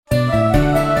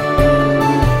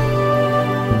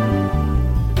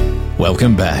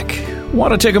Welcome back.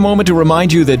 Want to take a moment to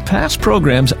remind you that past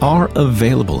programs are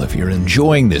available if you're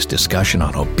enjoying this discussion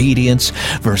on obedience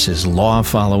versus law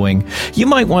following. You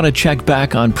might want to check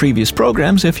back on previous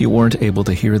programs if you weren't able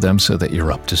to hear them so that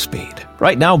you're up to speed.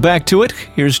 Right now, back to it.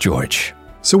 Here's George.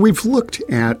 So we've looked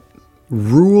at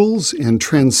rules and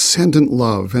transcendent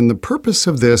love, and the purpose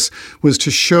of this was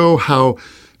to show how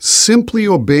simply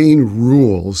obeying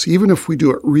rules, even if we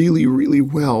do it really, really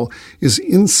well, is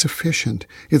insufficient.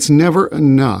 It's never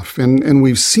enough. And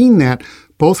we've seen that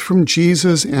both from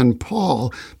Jesus and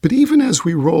Paul, but even as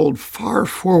we rolled far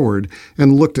forward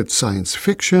and looked at science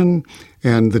fiction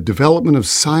and the development of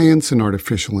science and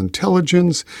artificial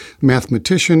intelligence,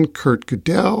 mathematician Kurt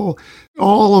Gödel,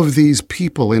 all of these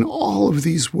people in all of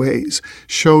these ways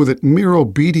show that mere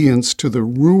obedience to the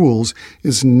rules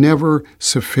is never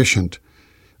sufficient.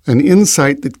 An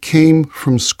insight that came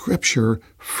from Scripture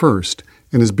first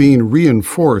and is being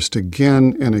reinforced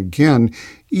again and again,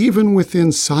 even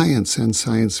within science and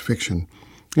science fiction.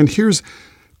 And here's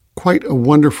quite a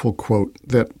wonderful quote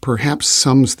that perhaps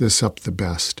sums this up the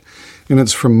best. And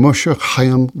it's from Moshe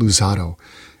Chaim Luzzatto.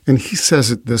 And he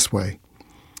says it this way: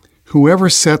 "Whoever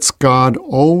sets God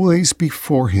always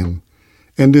before him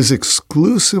and is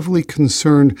exclusively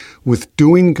concerned with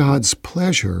doing God's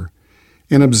pleasure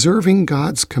and observing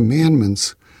God's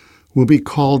commandments will be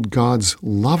called God's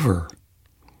lover.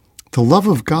 The love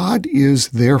of God is,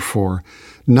 therefore,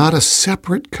 not a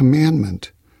separate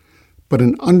commandment, but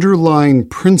an underlying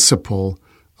principle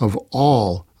of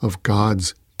all of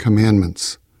God's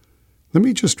commandments." Let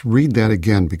me just read that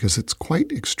again because it's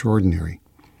quite extraordinary.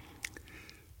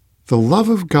 The love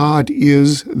of God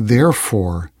is,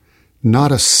 therefore, not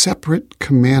a separate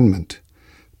commandment,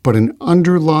 but an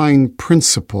underlying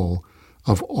principle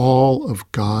of all of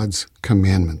God's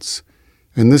commandments.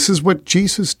 And this is what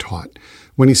Jesus taught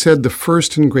when he said the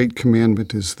first and great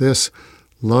commandment is this: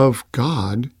 love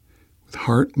God with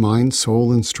heart, mind,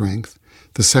 soul, and strength.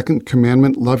 The second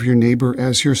commandment, love your neighbor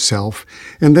as yourself.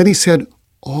 And then he said,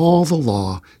 all the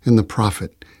law and the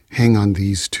prophet hang on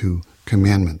these two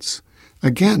commandments.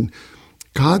 Again,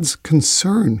 God's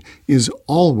concern is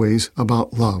always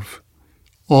about love.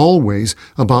 Always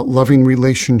about loving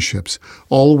relationships,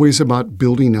 always about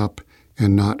building up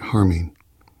and not harming.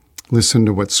 Listen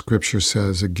to what Scripture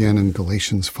says again in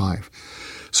Galatians 5.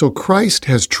 So Christ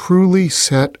has truly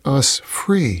set us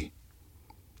free.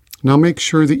 Now make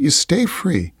sure that you stay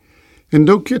free and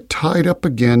don't get tied up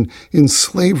again in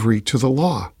slavery to the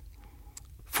law.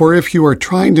 For if you are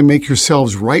trying to make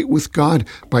yourselves right with God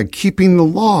by keeping the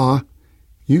law,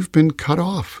 you've been cut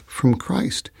off from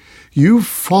Christ. You've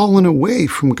fallen away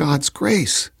from God's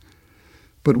grace.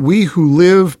 But we who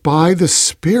live by the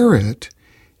Spirit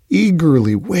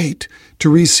eagerly wait to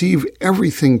receive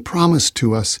everything promised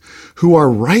to us who are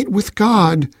right with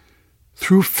God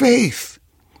through faith.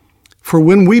 For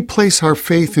when we place our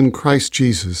faith in Christ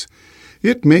Jesus,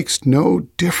 it makes no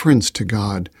difference to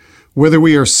God whether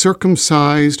we are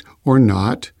circumcised or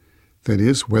not, that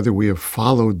is, whether we have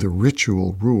followed the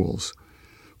ritual rules.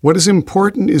 What is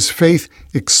important is faith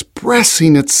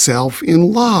expressing itself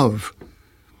in love.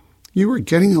 You are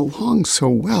getting along so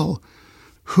well.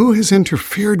 Who has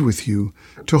interfered with you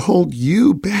to hold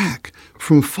you back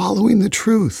from following the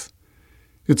truth?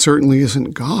 It certainly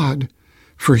isn't God,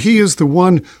 for He is the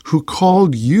one who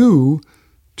called you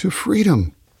to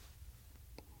freedom.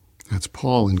 That's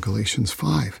Paul in Galatians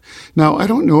 5. Now, I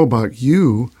don't know about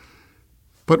you,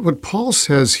 but what Paul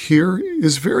says here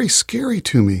is very scary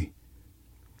to me.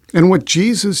 And what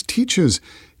Jesus teaches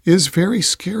is very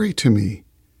scary to me.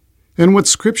 And what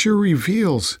Scripture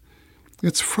reveals,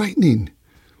 it's frightening.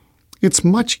 It's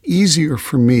much easier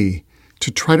for me to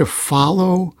try to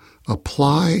follow,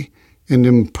 apply, and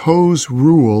impose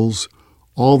rules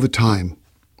all the time.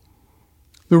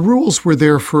 The rules were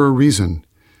there for a reason.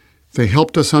 They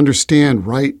helped us understand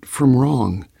right from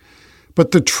wrong.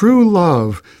 But the true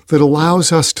love that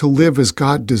allows us to live as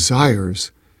God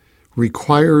desires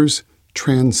requires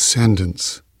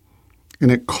transcendence, and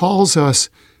it calls us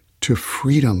to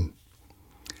freedom.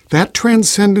 That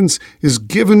transcendence is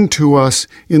given to us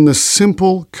in the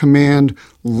simple command,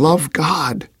 love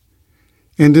God,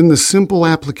 and in the simple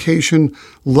application,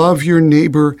 love your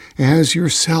neighbor as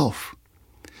yourself.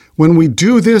 When we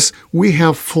do this, we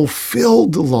have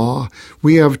fulfilled the law,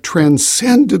 we have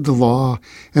transcended the law,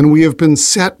 and we have been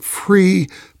set free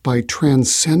by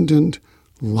transcendent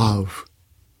love.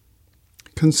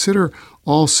 Consider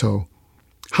also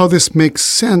how this makes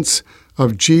sense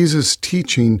of Jesus'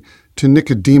 teaching to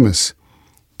Nicodemus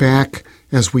back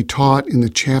as we taught in the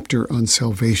chapter on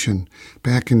salvation,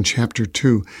 back in chapter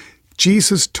 2.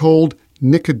 Jesus told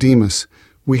Nicodemus,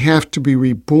 we have to be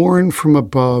reborn from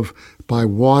above by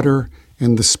water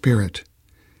and the Spirit.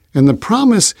 And the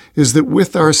promise is that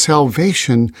with our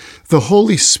salvation, the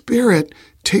Holy Spirit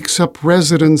takes up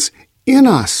residence in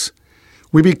us.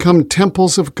 We become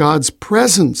temples of God's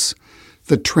presence.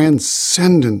 The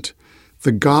transcendent,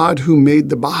 the God who made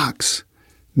the box,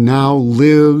 now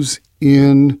lives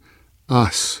in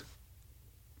us.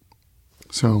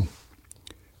 So,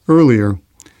 earlier,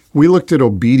 we looked at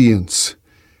obedience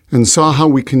and saw how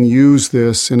we can use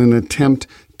this in an attempt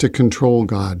to control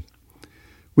God.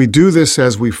 We do this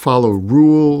as we follow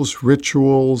rules,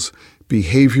 rituals,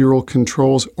 behavioral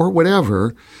controls, or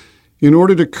whatever, in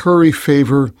order to curry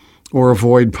favor or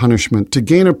avoid punishment, to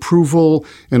gain approval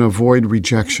and avoid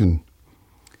rejection.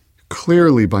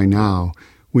 Clearly by now,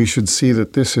 we should see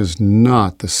that this is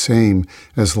not the same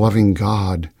as loving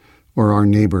God or our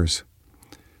neighbors.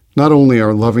 Not only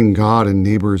are loving God and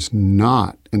neighbors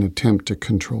not an attempt to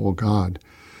control God,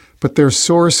 but their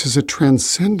source is a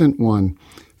transcendent one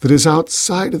that is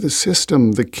outside of the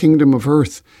system, the kingdom of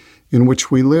earth in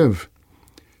which we live.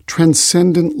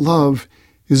 Transcendent love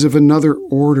is of another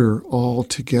order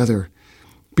altogether,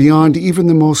 beyond even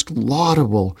the most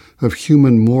laudable of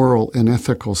human moral and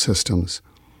ethical systems.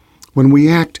 When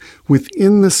we act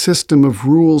within the system of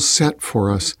rules set for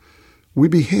us, we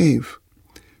behave.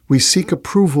 We seek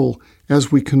approval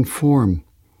as we conform.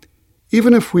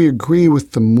 Even if we agree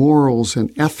with the morals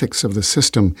and ethics of the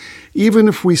system, even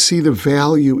if we see the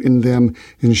value in them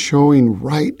in showing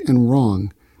right and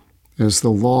wrong, as the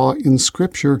law in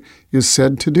Scripture is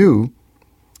said to do,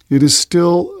 it is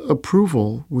still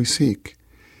approval we seek.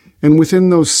 And within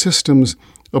those systems,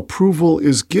 approval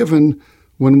is given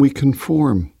when we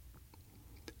conform.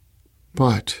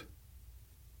 But,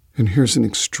 and here's an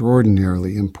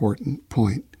extraordinarily important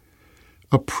point,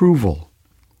 approval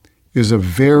is a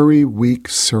very weak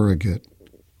surrogate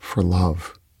for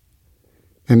love.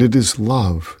 And it is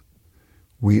love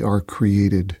we are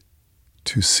created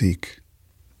to seek.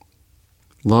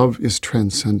 Love is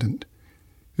transcendent.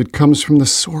 It comes from the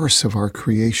source of our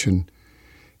creation,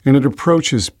 and it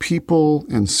approaches people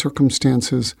and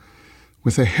circumstances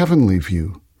with a heavenly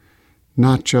view,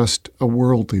 not just a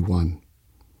worldly one.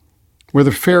 Where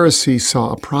the Pharisee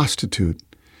saw a prostitute,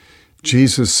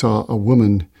 Jesus saw a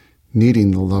woman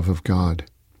needing the love of God.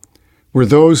 Where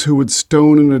those who would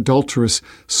stone an adulteress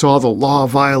saw the law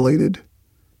violated,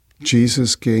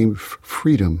 Jesus gave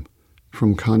freedom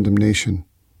from condemnation.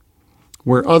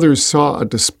 Where others saw a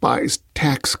despised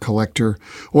tax collector,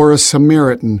 or a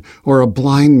Samaritan, or a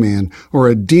blind man, or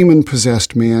a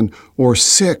demon-possessed man, or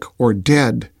sick or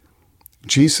dead,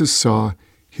 Jesus saw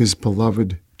his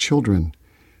beloved children,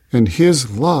 and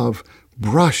his love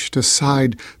brushed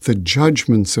aside the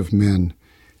judgments of men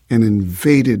and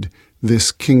invaded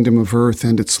this kingdom of earth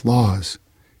and its laws,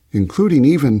 including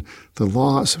even the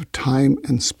laws of time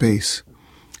and space,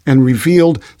 and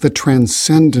revealed the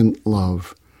transcendent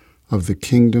love of the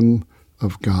kingdom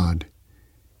of God.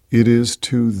 It is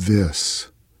to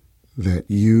this that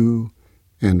you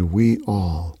and we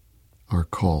all are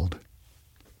called.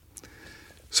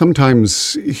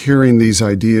 Sometimes hearing these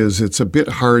ideas, it's a bit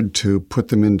hard to put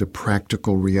them into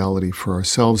practical reality for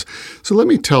ourselves. So let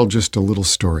me tell just a little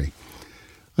story.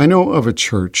 I know of a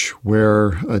church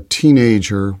where a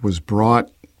teenager was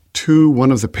brought to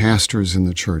one of the pastors in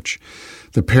the church.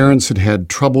 The parents had had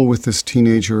trouble with this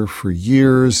teenager for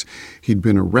years. He'd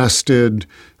been arrested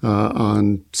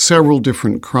on several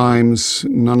different crimes,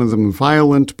 none of them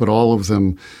violent, but all of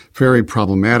them very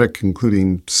problematic,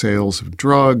 including sales of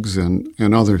drugs and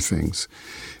other things.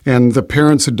 And the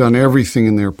parents had done everything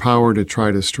in their power to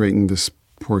try to straighten this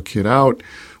poor kid out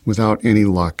without any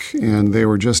luck, and they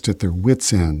were just at their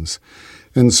wits' ends.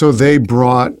 And so they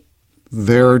brought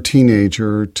their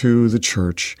teenager to the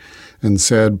church and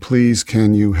said, "Please,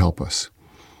 can you help us?"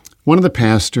 One of the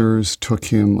pastors took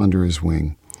him under his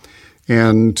wing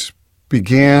and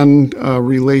began a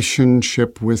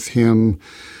relationship with him,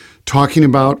 talking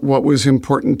about what was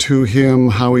important to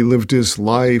him, how he lived his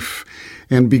life,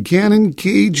 and began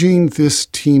engaging this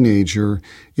teenager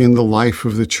in the life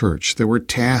of the church. There were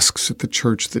tasks at the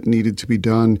church that needed to be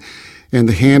done, and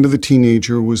the hand of the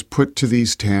teenager was put to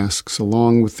these tasks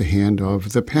along with the hand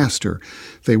of the pastor.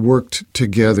 They worked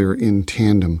together in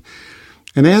tandem.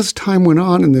 And as time went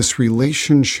on and this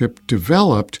relationship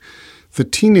developed, the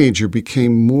teenager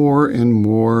became more and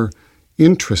more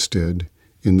interested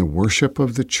in the worship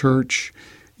of the church,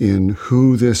 in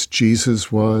who this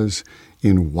Jesus was,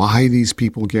 in why these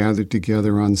people gathered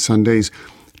together on Sundays.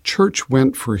 Church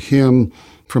went for him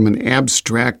from an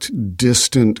abstract,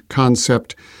 distant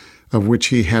concept of which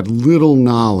he had little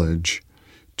knowledge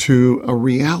to a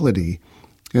reality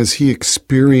as he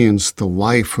experienced the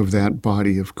life of that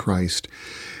body of Christ.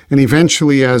 And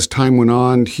eventually, as time went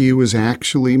on, he was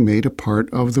actually made a part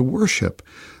of the worship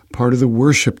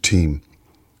team.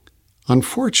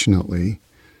 Unfortunately,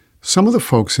 some of the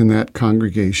folks in that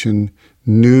congregation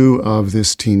knew of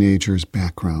this teenager's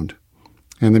background,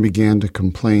 and they began to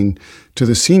complain to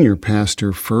the senior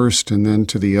pastor first and then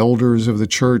to the elders of the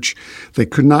church. They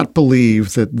could not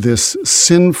believe that this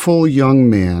sinful young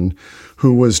man,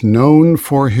 who was known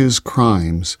for his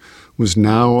crimes, was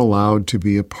now allowed to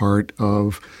be a part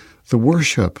of the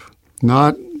worship.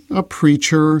 Not a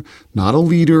preacher, not a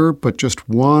leader, but just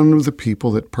one of the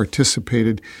people that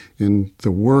participated in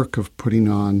the work of putting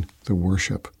on the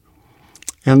worship.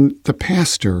 And the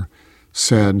pastor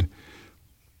said,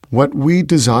 "What we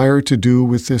desire to do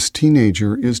with this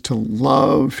teenager is to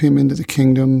love him into the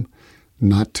kingdom,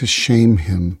 not to shame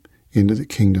him into the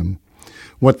kingdom."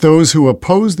 What those who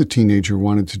opposed the teenager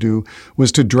wanted to do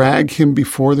was to drag him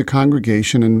before the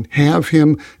congregation and have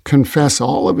him confess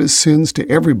all of his sins to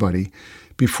everybody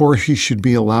before he should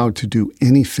be allowed to do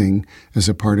anything as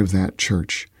a part of that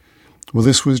church. Well,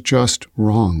 this was just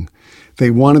wrong.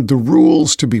 They wanted the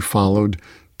rules to be followed,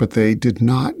 but they did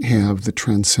not have the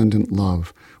transcendent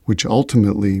love which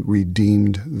ultimately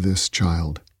redeemed this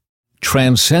child.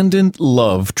 Transcendent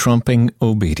love trumping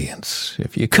obedience.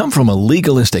 If you come from a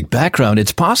legalistic background,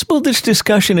 it's possible this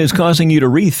discussion is causing you to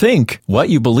rethink what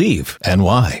you believe and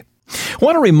why. I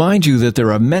want to remind you that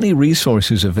there are many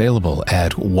resources available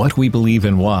at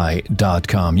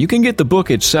whatwebelieveandwhy.com. You can get the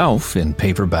book itself in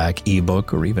paperback,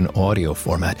 ebook, or even audio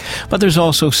format, but there's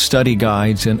also study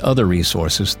guides and other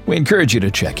resources. We encourage you to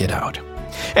check it out.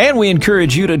 And we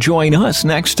encourage you to join us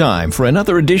next time for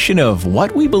another edition of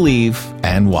What We Believe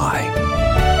and Why.